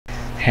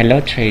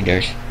Hello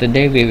traders,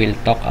 today we will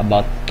talk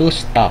about two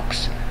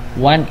stocks.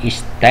 One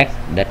is Tech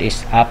that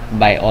is up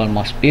by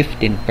almost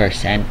 15%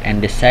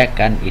 and the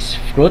second is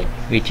Fruit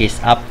which is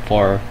up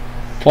for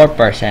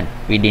 4%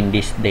 within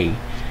this day.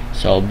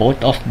 So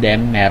both of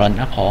them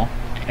meron ako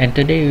and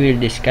today we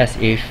will discuss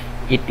if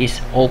it is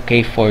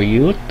okay for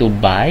you to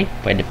buy,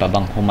 pwede pa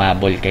bang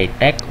humabol kay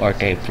Tech or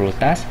kay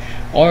Frutas,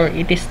 or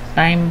it is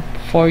time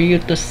for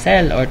you to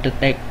sell or to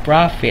take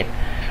profit,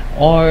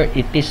 or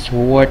it is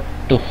worth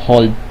to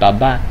hold pa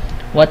ba?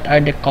 What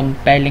are the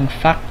compelling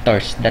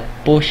factors that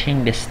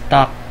pushing the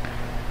stock,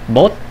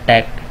 both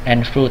Tech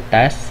and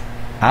Frutas,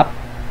 up?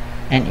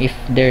 And if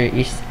there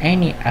is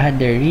any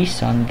other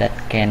reason that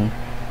can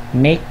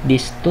make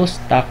these two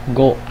stock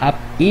go up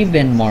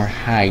even more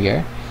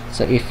higher.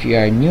 So if you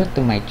are new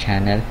to my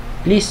channel,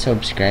 please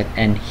subscribe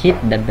and hit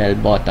the bell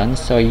button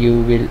so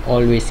you will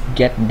always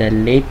get the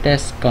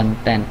latest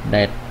content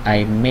that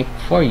I make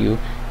for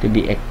you to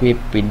be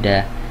equipped with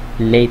the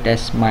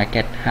latest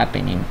market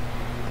happening.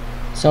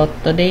 So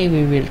today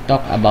we will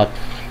talk about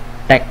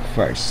Tech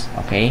first,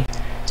 okay?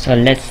 So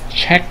let's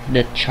check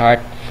the chart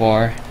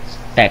for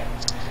Tech.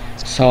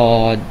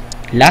 So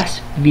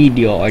last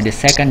video or the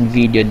second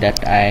video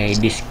that I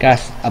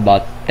discussed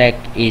about Tech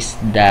is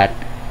that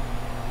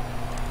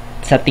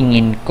sa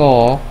tingin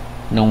ko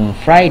nung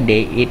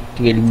Friday it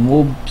will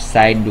move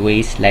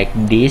sideways like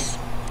this,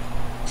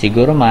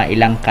 siguro mga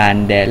ilang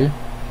candle,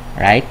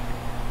 right,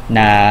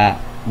 na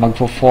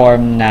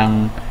magpo-form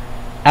ng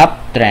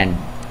uptrend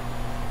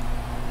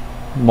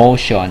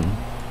motion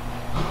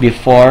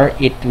before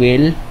it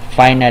will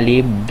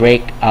finally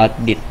break out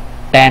the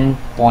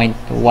 10.1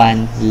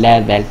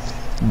 level,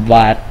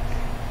 but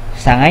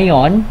sa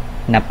ngayon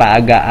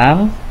napaaga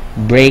ang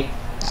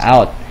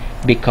breakout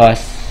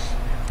because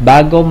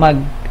bago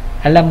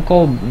alam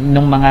ko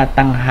nung mga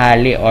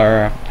tanghali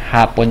or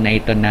hapon na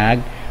ito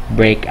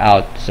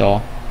breakout.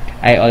 So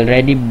I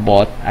already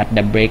bought at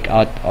the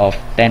breakout of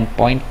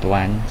 10.1.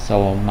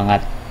 So mga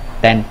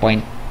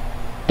 10.2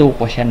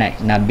 ko siya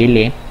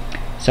nabili.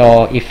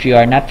 So if you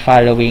are not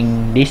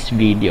following this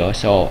video,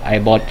 so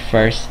I bought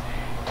first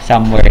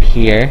somewhere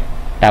here,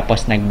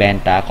 tapos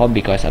nagbenta ako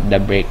because of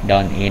the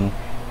breakdown in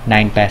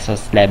 9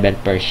 pesos level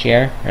per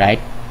share,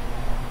 right?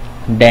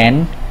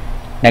 Then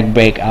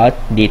nag-breakout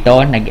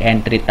dito,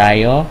 nag-entry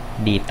tayo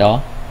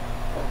dito.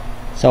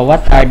 So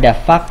what are the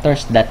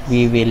factors that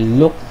we will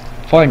look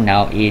for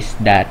now is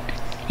that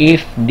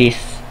if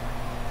this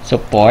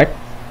support,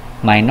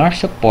 minor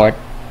support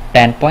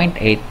 10.8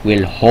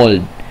 will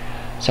hold.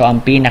 So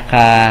ang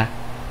pinaka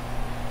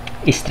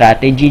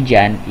strategy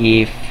dyan,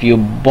 if you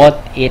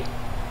bought it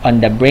on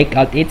the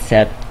breakout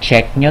itself,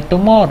 check nyo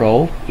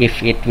tomorrow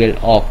if it will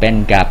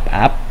open gap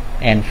up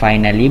and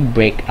finally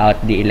break out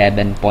the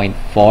 11.4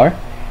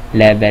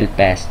 level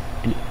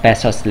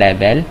pesos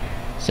level.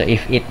 So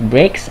if it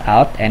breaks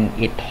out and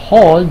it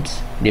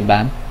holds,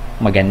 diba,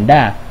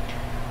 maganda.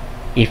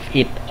 If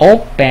it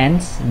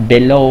opens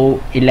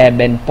below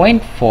 11.4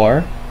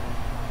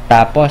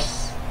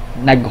 tapos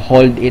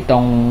nag-hold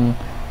itong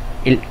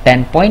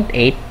 10.8,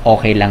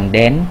 okay lang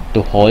din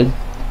to hold.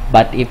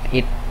 But if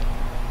it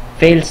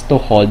fails to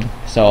hold,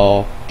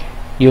 so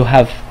you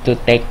have to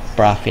take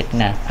profit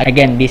na.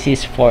 Again, this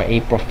is for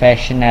a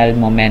professional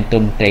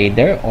momentum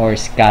trader or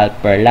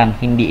scalper lang.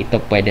 Hindi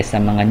ito pwede sa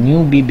mga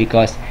newbie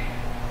because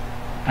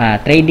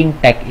trading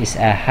Tech is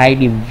a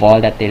highly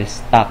volatile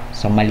stock.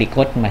 So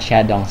malikot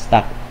masyado ang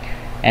stock.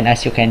 And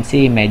as you can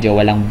see, medyo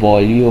walang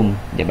volume,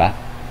 'di ba?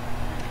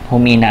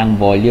 Humina ang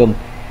volume.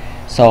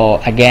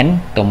 So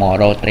again,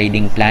 tomorrow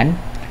trading plan,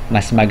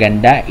 mas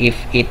maganda if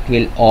it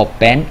will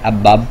open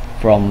above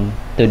from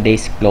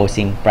today's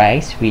closing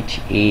price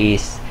which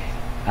is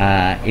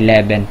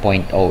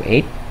 11.08.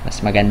 Mas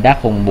maganda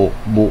kung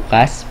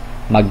bukas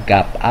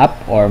mag-gap up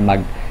or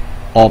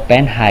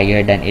mag-open higher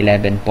than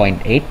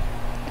 11.8,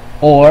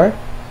 or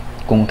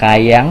kung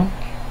kayang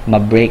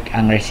ma-break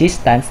ang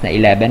resistance na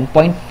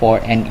 11.4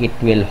 and it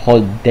will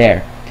hold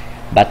there.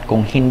 But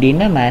kung hindi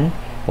naman,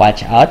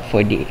 watch out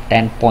for the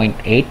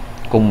 10.8.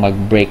 Kung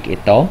mag-break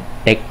ito,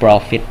 take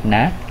profit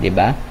na, 'di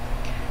ba?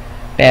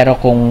 Pero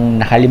kung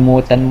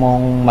nakalimutan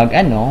mong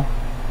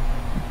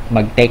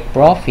mag-take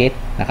profit,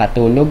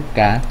 nakatulog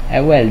ka,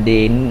 well,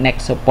 the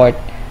next support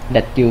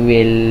that you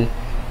will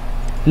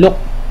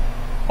look,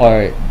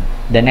 or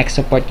the next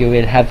support you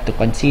will have to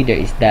consider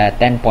is the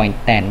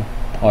 10.10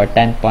 or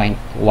 10.1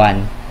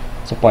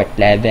 support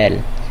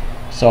level.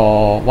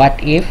 So what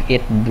if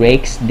it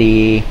breaks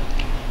the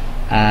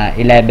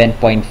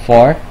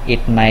 11.4?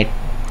 It might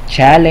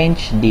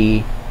challenge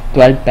the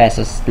 12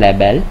 pesos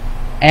level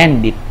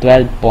and the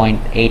 12.8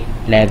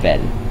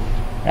 level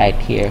right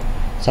here.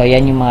 So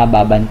yan yung mga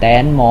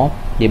babantayan mo,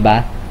 'di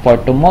ba, for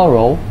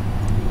tomorrow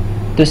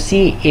to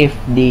see if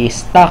the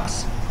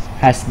stocks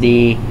has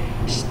the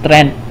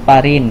strength pa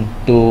rin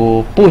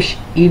to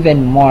push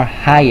even more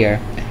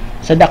higher.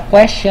 So the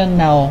question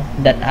now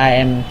that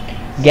I am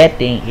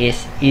getting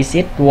is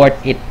it worth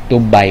it to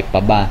buy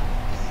pa ba?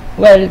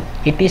 Well,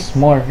 it is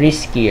more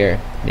riskier,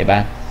 'di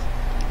ba?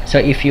 So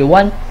if you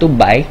want to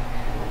buy,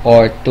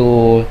 or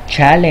to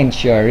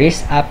challenge your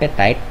risk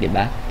appetite, di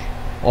ba?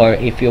 Or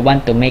if you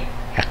want to make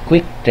a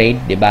quick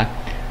trade, di ba?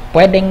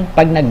 Pwedeng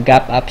pag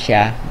nag-gap up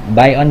siya,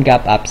 buy on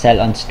gap up,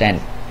 sell on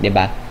strength, di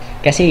ba?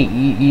 Kasi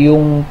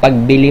yung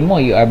pagbili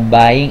mo, you are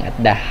buying at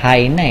the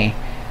high na eh.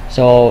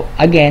 So,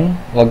 again,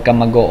 wag ka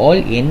mag-go all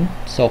in.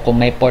 So,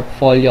 kung may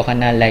portfolio ka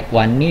na like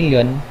 1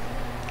 million,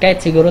 kahit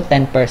siguro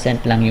 10%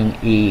 lang yung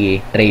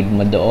i-trade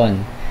mo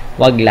doon.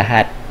 Wag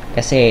lahat.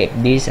 Kasi,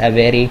 this is a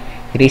very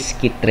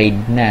risky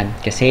trade na.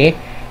 Kasi,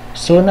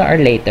 sooner or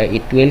later,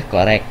 it will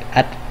correct.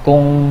 At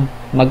kung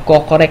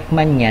magko-correct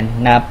man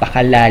yan,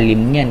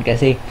 napakalalim yan.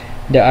 Kasi,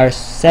 there are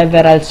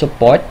several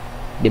support,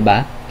 di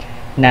ba,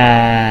 na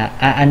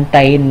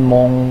aantayin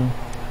mong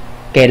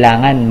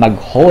kailangan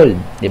mag-hold,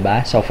 'di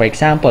ba? So for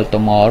example,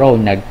 tomorrow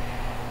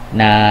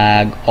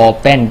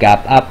nag-open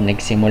gap up,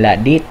 nagsimula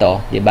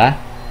dito, 'di ba?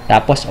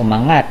 Tapos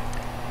umangat.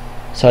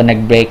 So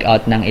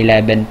nag-breakout ng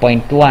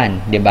 11.1,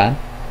 'di ba?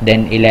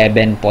 Then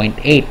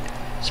 11.8.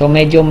 So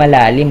medyo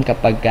malalim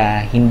kapag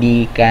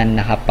hindi ka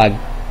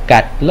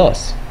nakapag-cut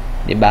loss,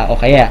 'di ba? O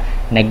kaya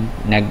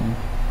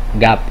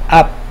nag-gap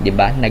up, 'di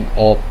ba?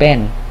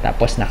 Nag-open,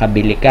 tapos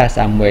nakabili ka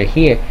somewhere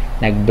here,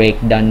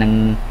 nag-breakdown ng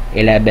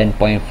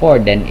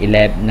 11.4, then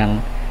 11 ng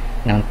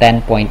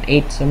 10.8.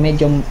 So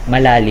medyo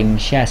malalim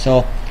siya.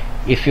 So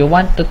if you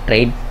want to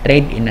trade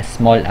in a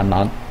small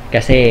amount,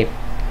 kasi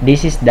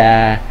this is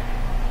the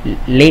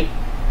late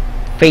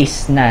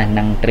phase na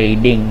ng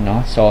trading,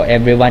 no? So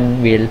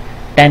everyone will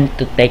tend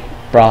to take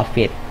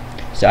profit.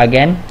 So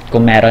again,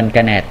 kung meron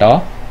ka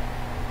neto,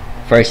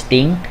 first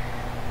thing,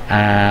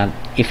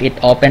 if it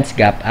opens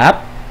gap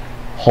up,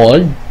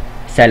 hold,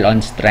 sell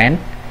on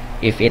strength.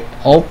 If it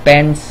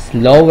opens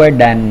lower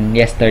than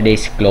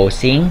yesterday's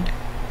closing,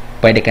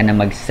 pwede ka na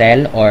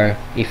mag-sell, or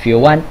if you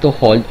want to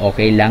hold,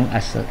 okay lang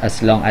as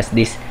long as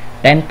this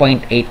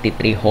 10.83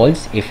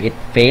 holds. If it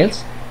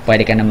fails,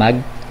 pwede ka na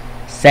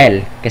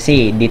mag-sell.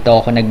 Kasi dito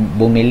ako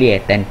nagbumili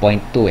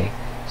 10.2 eh.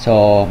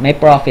 So, may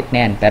profit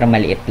na yan, pero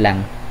maliit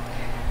lang.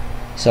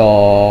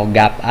 So,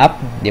 gap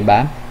up, 'di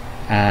ba?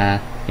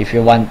 If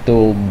you want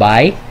to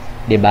buy,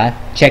 'di ba?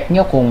 Check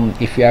nyo kung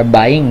if you are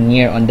buying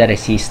near on the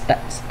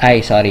resistance,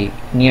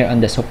 near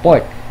on the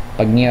support.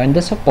 Pag near on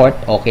the support,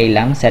 okay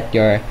lang, set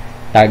your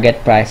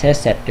target prices,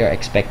 set your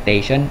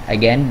expectation.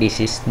 Again, this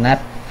is not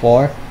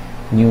for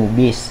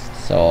newbies.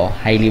 So,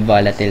 highly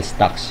volatile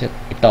stocks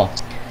ito.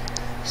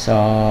 So,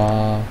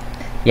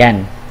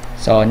 yan.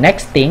 So,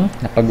 next thing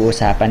na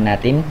pag-uusapan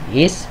natin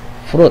is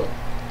fruit.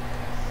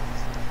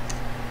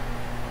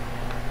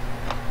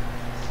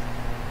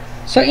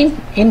 So,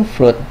 in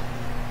fruit,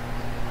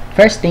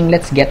 first thing,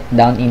 let's get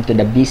down into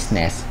the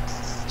business.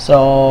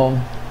 So,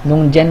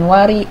 nung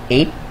January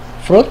 8,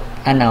 Fruit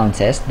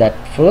announces that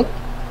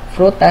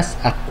Frutas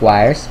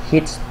acquires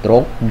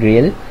Heatstroke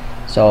Grill.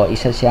 So,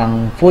 isa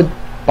siyang food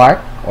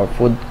park or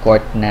food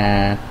court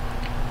na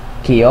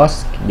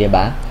kiosk, di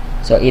ba?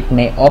 So, it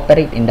may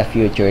operate in the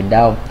future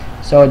daw.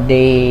 So,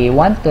 they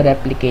want to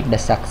replicate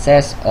the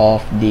success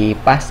of the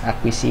past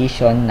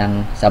acquisition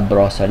ng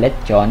Sabroso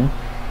Lechon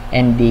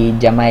and the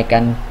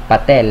Jamaican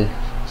Patel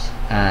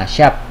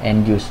shop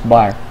and juice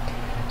bar.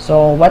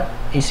 So what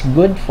is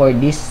good for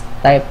this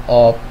type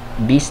of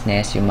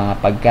business, yung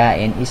mga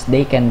pagkain, is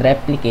they can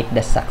replicate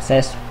the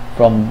success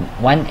from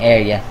one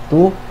area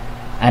to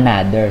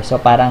another.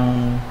 So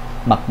parang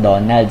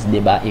McDonald's,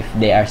 'di ba? If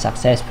they are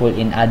successful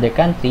in other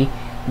country,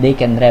 they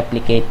can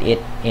replicate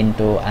it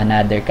into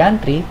another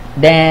country.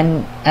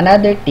 Then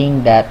another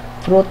thing that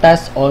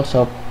Frutas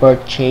also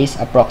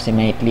purchased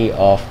approximately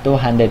of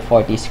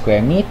 240 square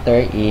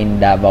meter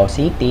in Davao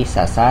City,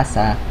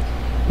 Sasasa,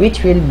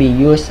 which will be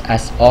used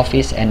as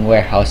office and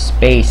warehouse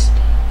space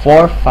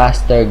for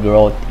faster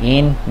growth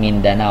in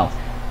Mindanao.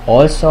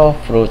 Also,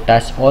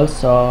 Frutas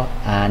also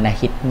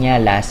na-hit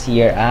niya last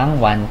year ang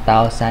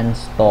 1,000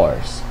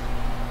 stores.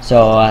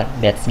 So,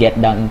 let's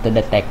get down into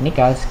the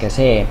technicals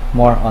kasi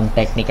more on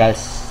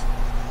technicals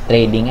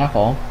trading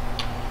ako.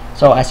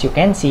 So, as you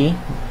can see,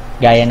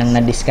 gaya ng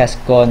na-discuss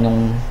ko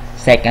nung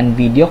second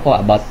video ko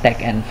about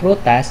tech and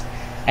Frutas,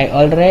 I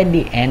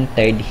already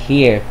entered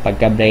here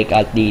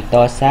pagka-breakout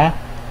dito sa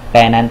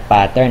pennant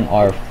pattern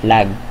or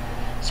flag.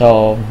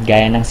 So,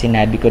 gaya ng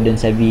sinabi ko dun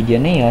sa video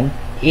na yun,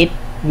 it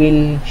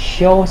will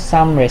show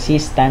some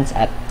resistance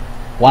at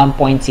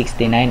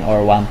 1.69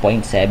 or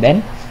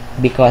 1.7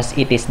 because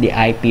it is the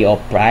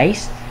IPO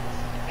price.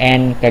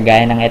 And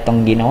kagaya ng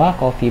itong ginawa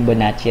ko,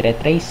 Fibonacci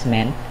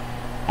retracement,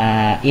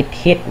 it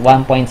hit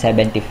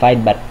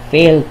 1.75 but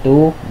failed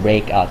to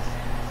break out.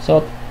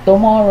 So,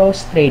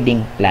 tomorrow's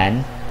trading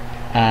plan,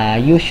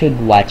 you should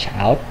watch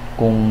out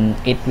kung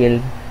it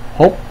will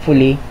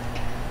hopefully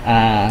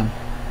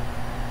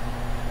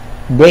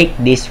break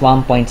this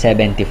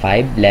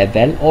 1.75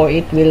 level or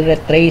it will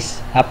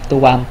retrace up to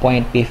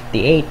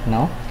 1.58,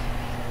 no?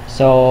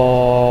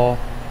 So,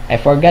 I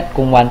forgot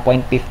kung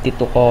 1.52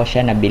 ko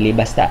siya nabili,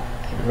 basta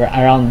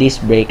around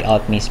this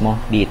breakout mismo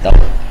dito.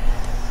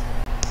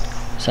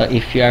 So,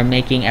 if you are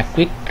making a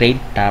quick trade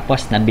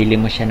tapos nabili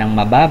mo siya ng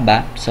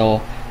mababa,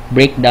 so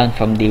breakdown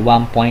from the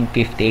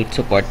 1.58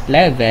 support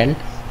level,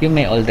 you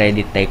may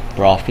already take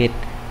profit.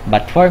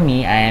 But for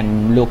me, I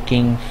am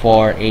looking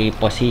for a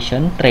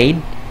position trade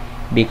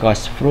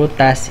because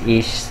Frutas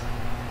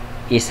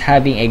is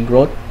having a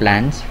growth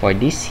plans for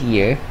this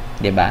year,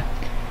 'di ba?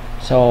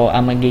 So,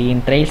 ang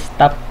magiging trail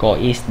stop ko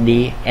is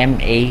the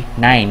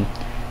MA9.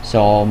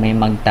 So, may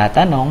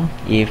magtatanong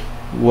if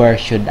where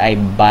should I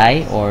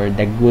buy or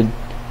the good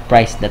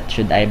price that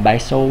should I buy.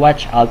 So,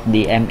 watch out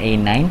the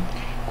MA9.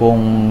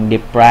 Kung the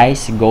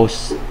price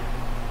goes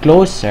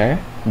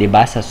closer, 'di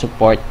ba, sa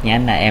support niya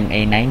na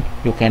MA9,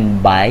 you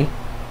can buy,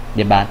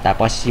 'di ba?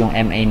 Tapos yung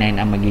MA9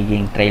 ang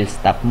magiging trail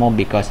stop mo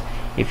because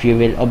if you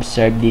will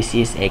observe, this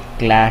is a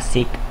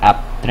classic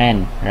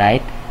uptrend,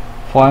 right?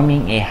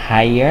 Forming a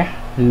higher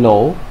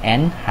low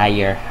and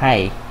higher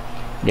high,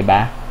 'di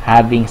ba?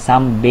 Having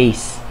some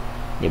base,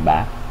 'di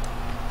ba?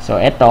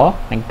 So ito,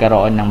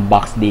 nagkaroon ng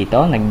box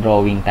dito,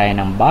 nag-drawing tayo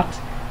ng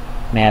box.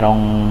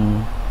 Merong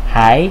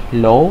high,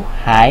 low,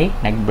 high,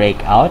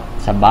 nag-breakout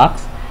sa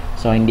box.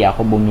 So hindi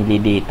ako bumili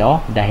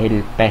dito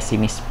dahil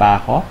pessimist pa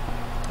ako.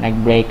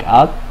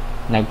 Nag-breakout,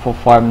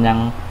 nagfo-form ng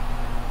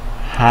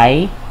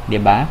high,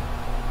 'di ba?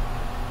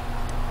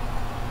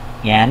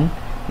 Yan,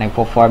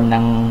 nagfo-form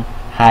ng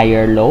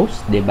higher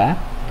lows, 'di ba?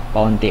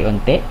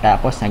 Paunti-unti,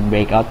 tapos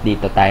nag-breakout,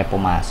 dito tayo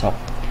pumasok.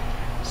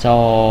 So,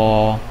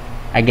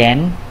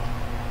 again,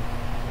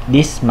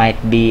 this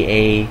might be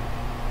a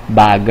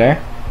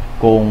bagger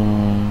kung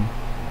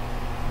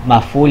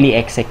ma-fully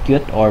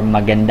execute or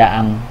maganda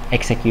ang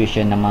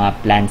execution ng mga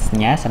plans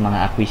niya sa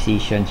mga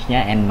acquisitions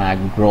niya and mga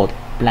growth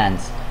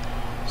plans.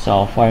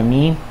 So, for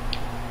me,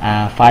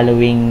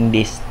 following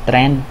this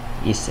trend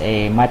is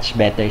a much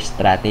better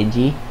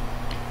strategy.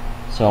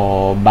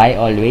 So, buy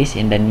always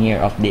in the near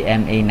of the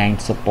MA9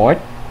 support,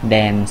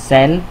 then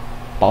sell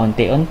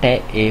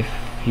paunti-unti if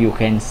you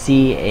can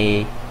see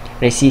a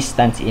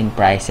resistance in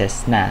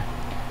prices na.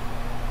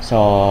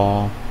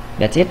 So,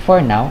 that's it for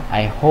now.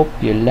 I hope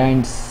you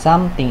learned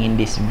something in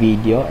this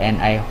video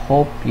and I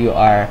hope you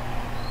are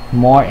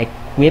more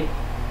equipped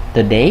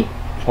today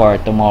for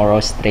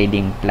tomorrow's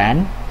trading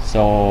plan.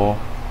 So,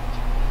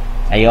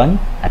 ayun,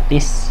 at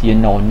least you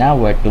know na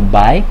where to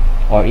buy,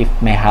 or if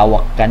may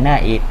hawak ka na,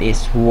 it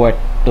is worth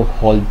to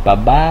hold pa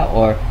ba,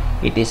 or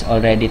it is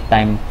already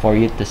time for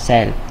you to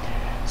sell.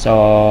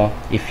 So,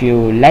 if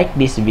you like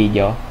this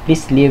video,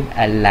 please leave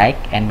a like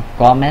and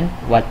comment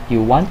what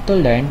you want to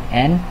learn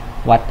and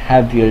what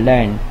have you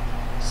learned.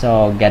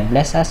 So, God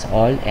bless us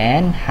all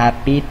and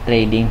happy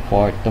trading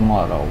for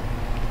tomorrow.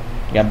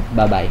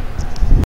 Bye-bye.